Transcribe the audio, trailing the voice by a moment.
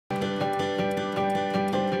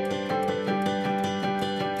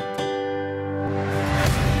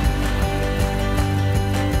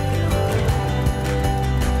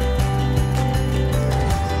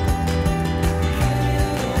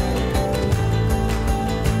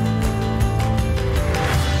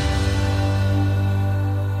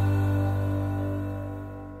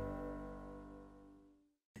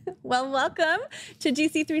Well, welcome to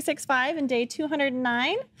GC365 and day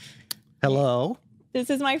 209. Hello. This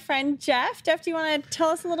is my friend Jeff. Jeff, do you want to tell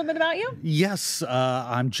us a little bit about you? Yes,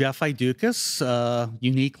 I'm Jeff Idukas,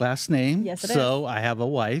 unique last name. Yes, it so I have a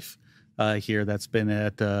wife here that's been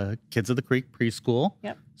at Kids of the Creek preschool.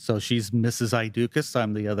 Yep. So she's Mrs. Idukas.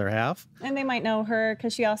 I'm the other half. And they might know her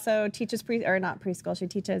because she also teaches not preschool. She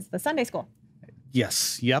teaches the Sunday school.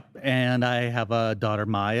 Yes, yep. And I have a daughter,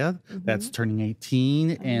 Maya, that's turning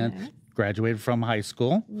 18 and nice. graduated from high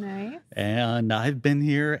school. Nice. And I've been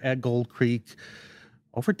here at Gold Creek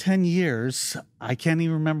over 10 years. I can't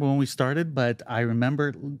even remember when we started, but I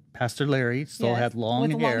remember Pastor Larry still had long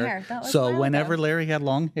with hair. long hair. That was So wild, whenever though. Larry had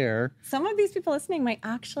long hair, Some of these people listening might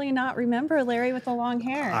actually not remember Larry with the long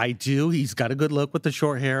hair. I do. He's got a good look with the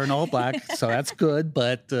short hair and all black, so that's good.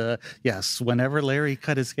 But yes, whenever Larry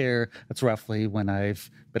cut his hair, that's roughly when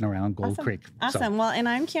I've been around Gold Creek. Awesome. So, Well, and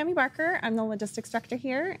I'm Cammie Barker. I'm the logistics director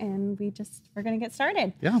here, and we're going to get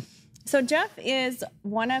started. yeah. So Jeff is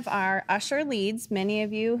one of our usher leads. Many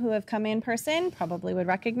of you who have come in person probably would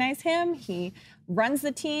recognize him. He runs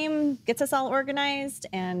the team, gets us all organized,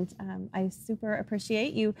 and I super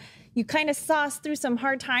appreciate you. You kind of saw us through some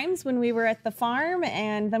hard times when we were at the farm,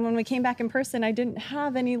 and then when we came back in person, I didn't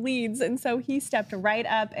have any leads, and so he stepped right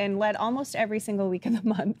up and led almost every single week of the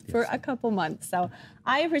month for a couple months. So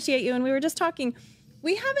I appreciate you, and we were just talking.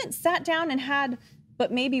 We haven't sat down and had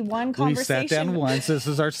but maybe one conversation. We sat down once. This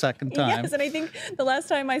is our second time. Yes, and I think the last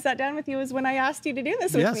time I sat down with you was when I asked you to do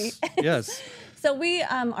this with me. Yes. So we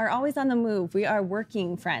are always on the move. We are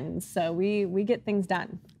working friends, so we get things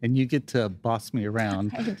done. And you get to boss me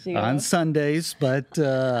around I do. on Sundays, but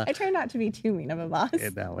I try not to be too mean of a boss.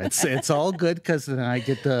 no, it's all good because then I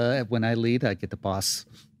get to, when I lead, I get to boss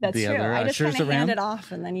That's the true. other I just ushers kind of around. hand it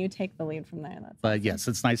off, and then you take the lead from there. That's But awesome. yes,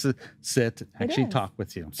 it's nice to sit, actually is. talk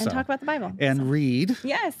with you. And talk about the Bible. And read.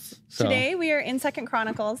 Yes. So- Today we are in 2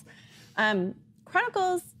 Chronicles.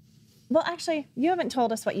 Chronicles. Well, actually, you haven't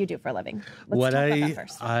told us what you do for a living. Let's talk about that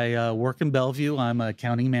first. I work in Bellevue. I'm a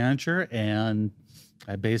accounting manager, and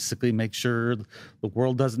I basically make sure the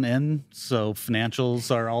world doesn't end, so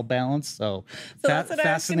financials are all balanced. So that's what I was gonna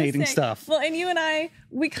fascinating say. stuff. Well, and you and I,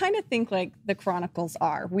 we kind of think like the Chronicles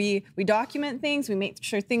are. We document things. We make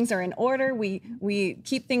sure things are in order. We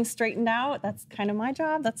keep things straightened out. That's kind of my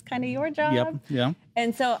job. That's kind of your job. Yep. Yeah.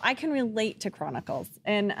 And so I can relate to Chronicles.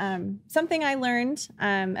 And something I learned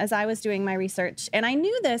as I was doing my research, and I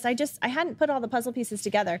knew this, I hadn't put all the puzzle pieces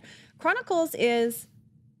together. Chronicles is,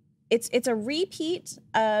 it's a repeat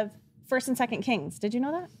of 1st and 2nd Kings. Did you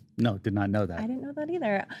know that? No, did not know I that. didn't know that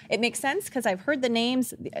either. It makes sense because I've heard the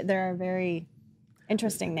names. There are very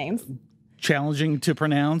interesting names. Challenging to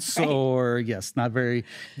pronounce, Right. or yes, not very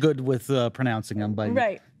good with pronouncing them. But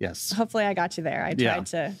Right. yes. Hopefully I got you there. I Yeah. tried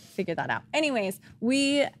to figure that out. Anyways,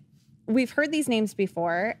 we've heard these names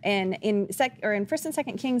before, and in 1st and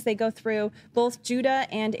 2nd Kings, they go through both Judah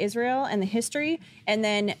and Israel and the history, and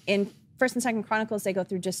then in 1st and 2nd Chronicles, they go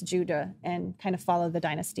through just Judah and kind of follow the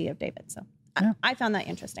dynasty of David. So Yeah. I found that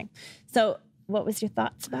interesting. So what was your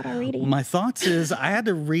thoughts about our reading? My thoughts is I had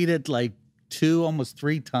to read it like 2, almost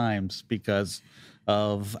 3 times because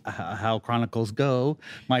of how Chronicles go.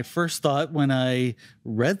 My first thought when I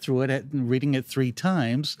read through it, reading it 3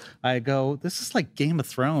 times, I go, this is like Game of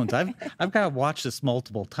Thrones. I've got to watch this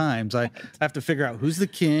multiple times. I have to figure out who's the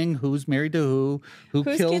king, who's married to who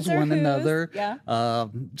Whose kills kids are one whose? another. Yeah.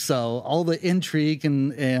 So all the intrigue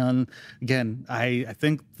and again, I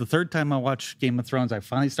think the 3rd time I watched Game of Thrones, I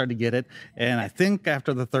finally started to get it. And I think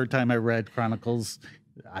after the 3rd time I read Chronicles,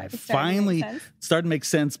 I finally started to make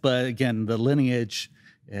sense. But again, the lineage,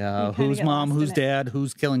 who's get mom, lost who's in it. dad,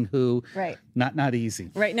 who's killing who, Right. not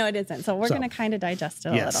easy. Right. No, it isn't. So we're going to kind of digest it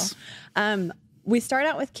a Yes. little. We start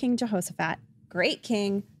out with King Jehoshaphat. Great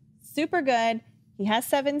king. Super good. He has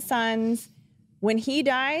 7 sons. When he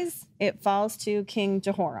dies, it falls to King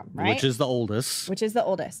Jehoram, right? Which is the oldest. Which is the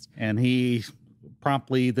oldest. And he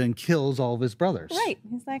promptly then kills all of his brothers. Right.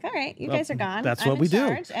 He's like, all right, you guys are gone. That's I'm what in we do.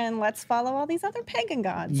 charge, and let's follow all these other pagan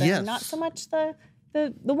gods. Yes. And not so much the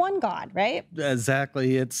one God, right?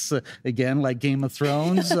 Exactly. It's again like Game of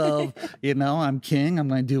Thrones of, I'm king, I'm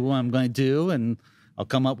going to do what I'm going to do, and I'll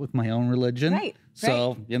come up with my own religion. Right.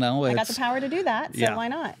 So, I got the power to do that, so Yeah. why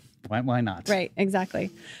not? Why not? Right,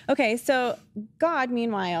 exactly. Okay, so God,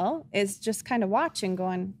 meanwhile, is just kind of watching,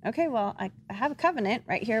 going, okay, well, I have a covenant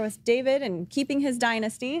right here with David and keeping his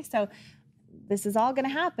dynasty, so this is all going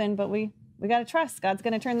to happen, but we got to trust God's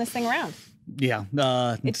going to turn this thing around. Yeah,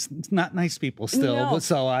 it's not nice people still. No.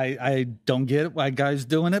 So I don't get why guys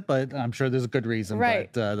doing it, but I'm sure there's a good reason. Right.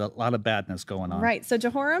 But a lot of badness going on. Right, so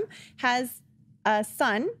Jehoram has a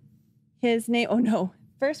son. His name,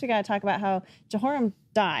 first we got to talk about how Jehoram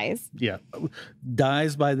dies. Yeah.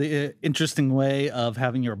 Dies by the interesting way of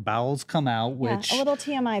having your bowels come out, which a little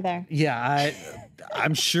TMI there. Yeah,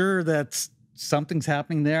 I'm sure that's something's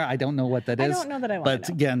happening there. I don't know what that is. I don't know that I want to know. But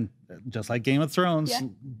again, just like Game of Thrones,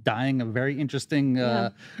 dying a very interesting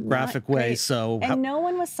graphic way. So no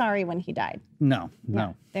one was sorry when he died. No.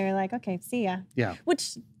 They were like, okay, see ya. Yeah.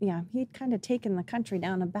 Which, he'd kind of taken the country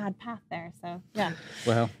down a bad path there. So, yeah.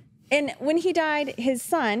 Well. And when he died, his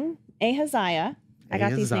son, Ahaziah, I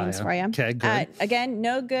got these names for you. Okay, good. Again,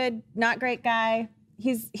 no good, not great guy.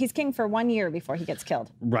 He's king for 1 year before he gets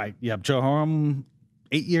killed. Right. Yep. Jehoram,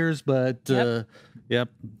 8 years, but Yep.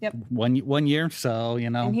 1 year. So,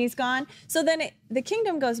 And he's gone. So then the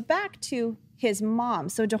kingdom goes back to his mom.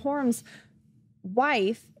 So Jehoram's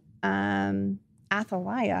wife,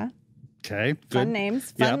 Athaliah. Okay. Good. Fun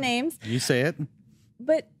names. You say it.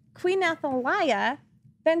 But Queen Athaliah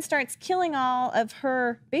then starts killing all of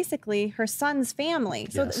her son's family.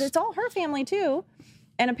 So it's all her family too.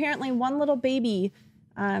 And apparently one little baby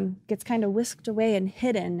gets kind of whisked away and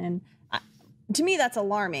hidden. And to me, that's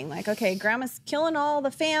alarming. Like, okay, grandma's killing all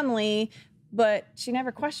the family, but she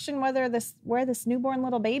never questioned where this newborn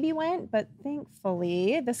little baby went. But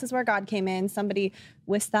thankfully, this is where God came in. Somebody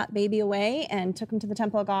whisked that baby away and took him to the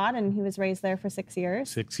temple of God, and he was raised there for 6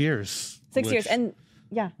 years. 6 years. 6 years. And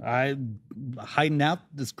hiding out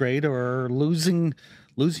is great, or losing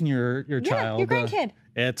your child. Your grandkid.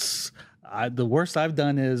 It's the worst I've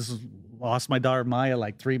done is lost my daughter Maya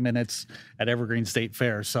like 3 minutes at Evergreen State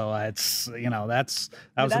Fair. So it's that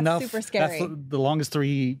was enough. Super scary. That's the longest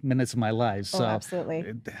 3 minutes of my life. So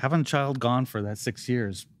absolutely. Having a child gone for that 6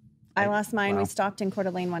 years. I lost mine. Wow. We stopped in Coeur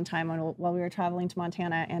d'Alene one time while we were traveling to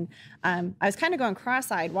Montana, and I was kind of going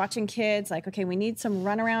cross-eyed watching kids. Like, okay, we need some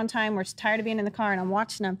runaround time. We're tired of being in the car, and I'm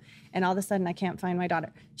watching them, and all of a sudden I can't find my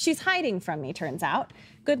daughter. She's hiding from me, turns out.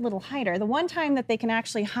 Good little hider. The one time that they can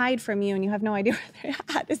actually hide from you and you have no idea where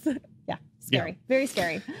they're at is scary. Very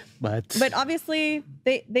scary. But obviously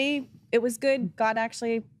it was good. God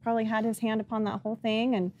actually probably had his hand upon that whole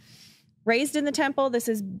thing, and raised in the temple. This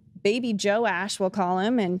is baby Joash, we'll call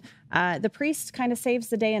him. And the priest kind of saves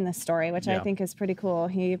the day in this story, which I think is pretty cool.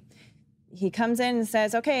 He comes in and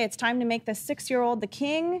says, okay, it's time to make this 6-year-old the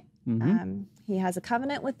king. Mm-hmm. He has a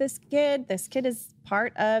covenant with this kid. This kid is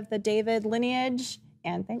part of the David lineage.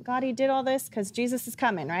 And thank God he did all this, because Jesus is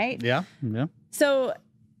coming, right? Yeah. So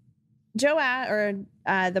Joash, or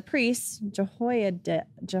the priest, Jehoiada,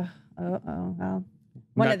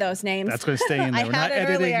 one of those names. That's going to stay in there. We're not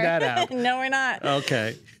editing that out. No, we're not.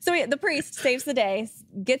 Okay. So the priest saves the day,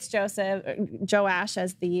 gets Joash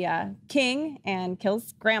as the king, and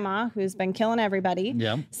kills grandma, who's been killing everybody.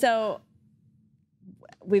 Yeah. So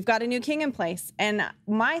we've got a new king in place. And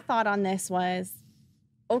my thought on this was,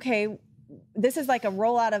 okay, this is like a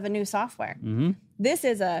rollout of a new software. Mm-hmm. This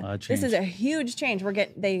is a huge change.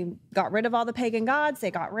 They got rid of all the pagan gods.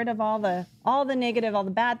 They got rid of all the negative, all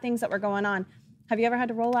the bad things that were going on. Have you ever had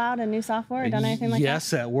to roll out a new software or done anything like that?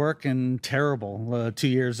 Yes, at work, and terrible 2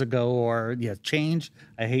 years ago. Or change.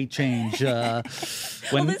 I hate change. Well,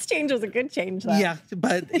 this change was a good change, though. Yeah,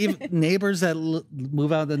 but even neighbors that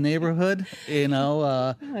move out of the neighborhood,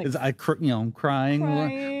 crying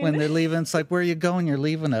when they're leaving. It's like, where are you going? You're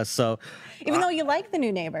leaving us. So, even though you like the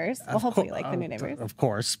new neighbors, hopefully you like the new neighbors, of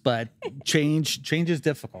course. But change is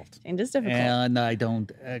difficult. Change is difficult, and I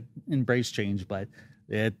don't embrace change, but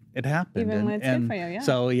it happened. Even when it's good for you, yeah.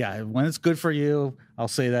 So when it's good for you, I'll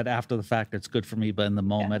say that after the fact it's good for me, but in the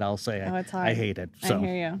moment I'll say I hate it. So I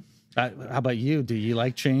hear you. How about you? Do you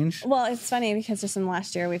like change? Well, it's funny because just in the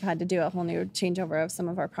last year we've had to do a whole new changeover of some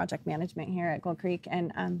of our project management here at Gold Creek,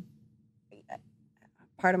 and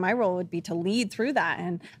part of my role would be to lead through that.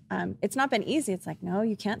 And it's not been easy. It's like, no,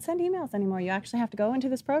 you can't send emails anymore. You actually have to go into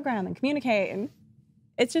this program and communicate. And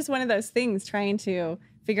it's just one of those things, trying to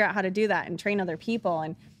figure out how to do that and train other people.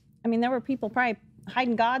 And I mean, there were people probably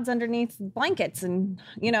hiding gods underneath blankets, and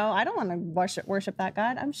I don't want to worship that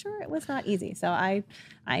God. I'm sure it was not easy. So I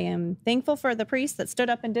am thankful for the priest that stood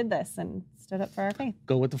up and did this and stood up for our faith.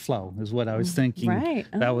 Go with the flow is what I was thinking. Right.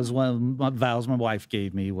 That was one of my vows my wife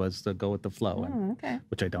gave me, was to go with the flow,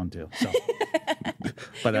 which I don't do. So,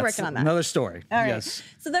 but You're that's working on that. Another story. All right. Yes.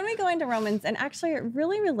 So then we go into Romans, and actually it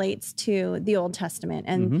really relates to the Old Testament,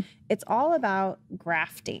 and it's all about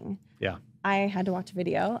grafting. Yeah. I had to watch a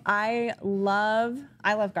video. I love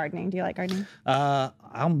gardening. Do you like gardening?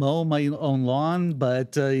 I'll mow my own lawn,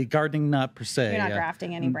 but gardening not per se. You're not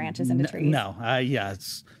grafting any branches into trees? No.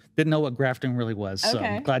 Didn't know what grafting really was, so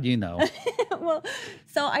I'm glad you know. Well,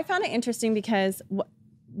 so I found it interesting because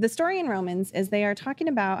the story in Romans is they are talking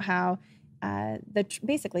about how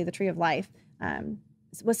basically the tree of life,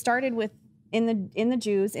 was started with in the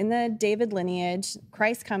Jews, in the David lineage,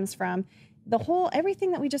 Christ comes from.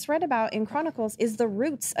 Everything that we just read about in Chronicles is the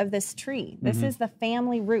roots of this tree. This is the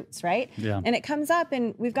family roots, right? Yeah. And it comes up,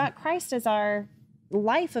 and we've got Christ as our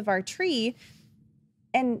life of our tree.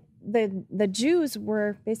 And the Jews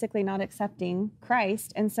were basically not accepting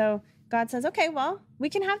Christ. And so God says, okay, well, we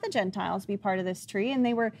can have the Gentiles be part of this tree. And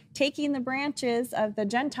they were taking the branches of the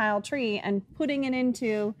Gentile tree and putting it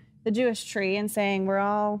into the Jewish tree and saying,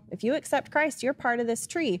 if you accept Christ, you're part of this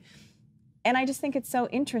tree. And I just think it's so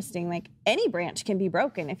interesting. Like, any branch can be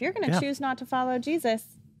broken. If you're going to choose not to follow Jesus,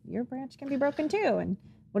 your branch can be broken too. And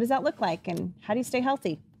what does that look like? And how do you stay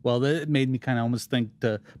healthy? Well, it made me kind of almost think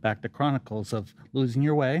back to Chronicles of losing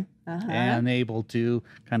your way and able to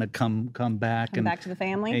kind of come back and back to the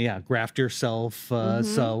family. Yeah, graft yourself.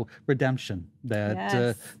 So redemption,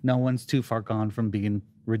 that no one's too far gone from being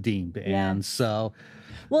redeemed. And so,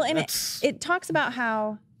 well, and it talks about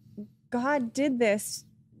how God did this,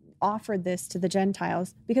 offered this to the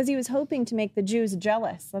Gentiles because he was hoping to make the Jews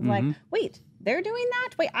jealous of like, wait, they're doing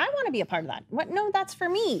that? Wait, I want to be a part of that. What? No, that's for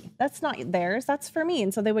me. That's not theirs. That's for me.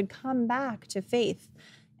 And so they would come back to faith.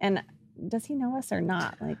 And does he know us or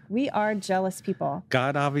not? Like, we are jealous people.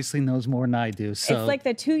 God obviously knows more than I do. So it's like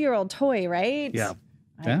the 2-year-old toy, right? Yeah.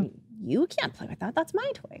 You can't play with that. That's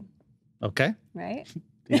my toy. Okay. Right?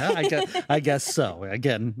 Yeah, I guess so.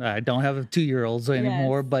 Again, I don't have 2-year-olds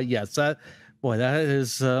anymore, but yes, that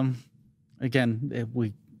is,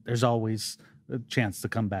 again, there's always a chance to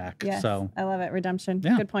come back. Yes, So I love it. Redemption.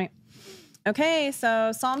 Yeah. Good point. Okay,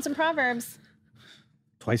 so Psalms and Proverbs.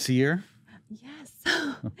 Twice a year? Yes.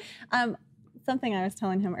 Something I was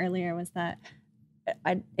telling him earlier was that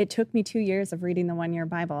it took me 2 years of reading the 1-year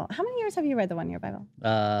Bible. How many years have you read the 1-year Bible?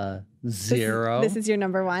 0. This is your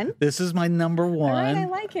number one? This is my number one. All right, I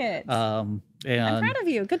like it. And I'm proud of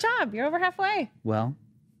you. Good job. You're over halfway. Well,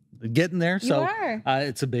 getting there. You So are.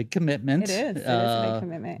 It's a big commitment. It is. It is a big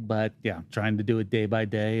commitment. But yeah, trying to do it day by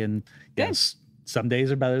day. And yes, some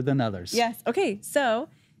days are better than others. Yes. Okay. So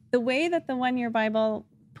the way that the 1-year Bible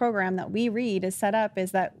program that we read is set up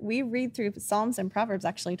is that we read through Psalms and Proverbs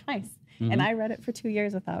actually twice. And I read it for 2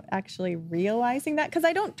 years without actually realizing that, because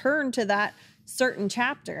I don't turn to that certain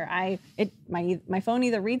chapter. My phone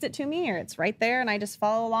either reads it to me or it's right there, and I just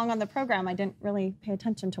follow along on the program. I didn't really pay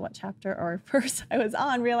attention to what chapter or verse I was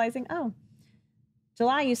on, realizing,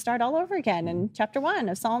 July, you start all over again in chapter 1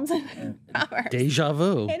 of Psalms and Proverbs. Deja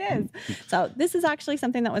vu. It is. So this is actually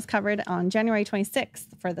something that was covered on January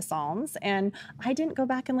 26th for the Psalms. And I didn't go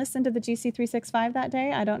back and listen to the GC 365 that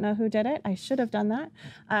day. I don't know who did it. I should have done that.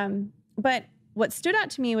 But what stood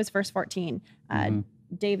out to me was verse 14.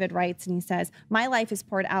 David writes and he says, "My life is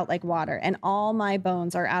poured out like water and all my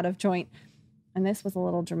bones are out of joint." And this was a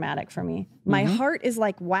little dramatic for me. "My heart is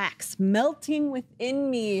like wax melting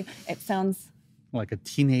within me." It sounds like a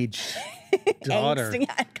teenage daughter.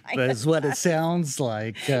 That's what it sounds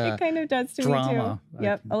like. It kind of does to drama. me too.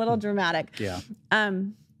 Yep, a little dramatic. Yeah.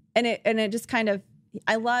 And it just kind of,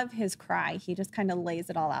 I love his cry. He just kind of lays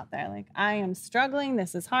it all out there. Like, I am struggling.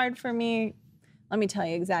 This is hard for me. Let me tell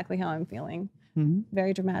you exactly how I'm feeling.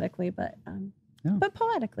 Very dramatically, but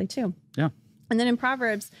poetically too. Yeah. And then in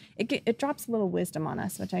Proverbs, it drops a little wisdom on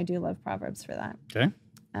us, which I do love Proverbs for that. Okay.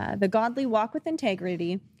 "The godly walk with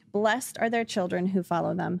integrity. Blessed are their children who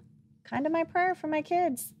follow them." Kind of my prayer for my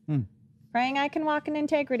kids. Praying I can walk in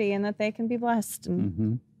integrity and that they can be blessed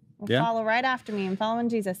and follow right after me and following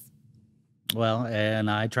Jesus. Well, and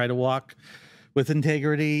I try to walk with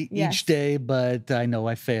integrity each day, but I know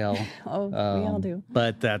I fail. We all do.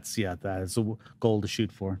 But that is a goal to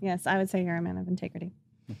shoot for. Yes, I would say you're a man of integrity.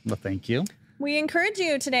 Well, thank you. We encourage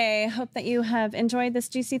you today. Hope that you have enjoyed this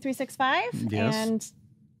GC 365. Yes. And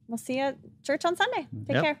we'll see you at church on Sunday.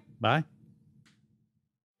 Take care. Bye.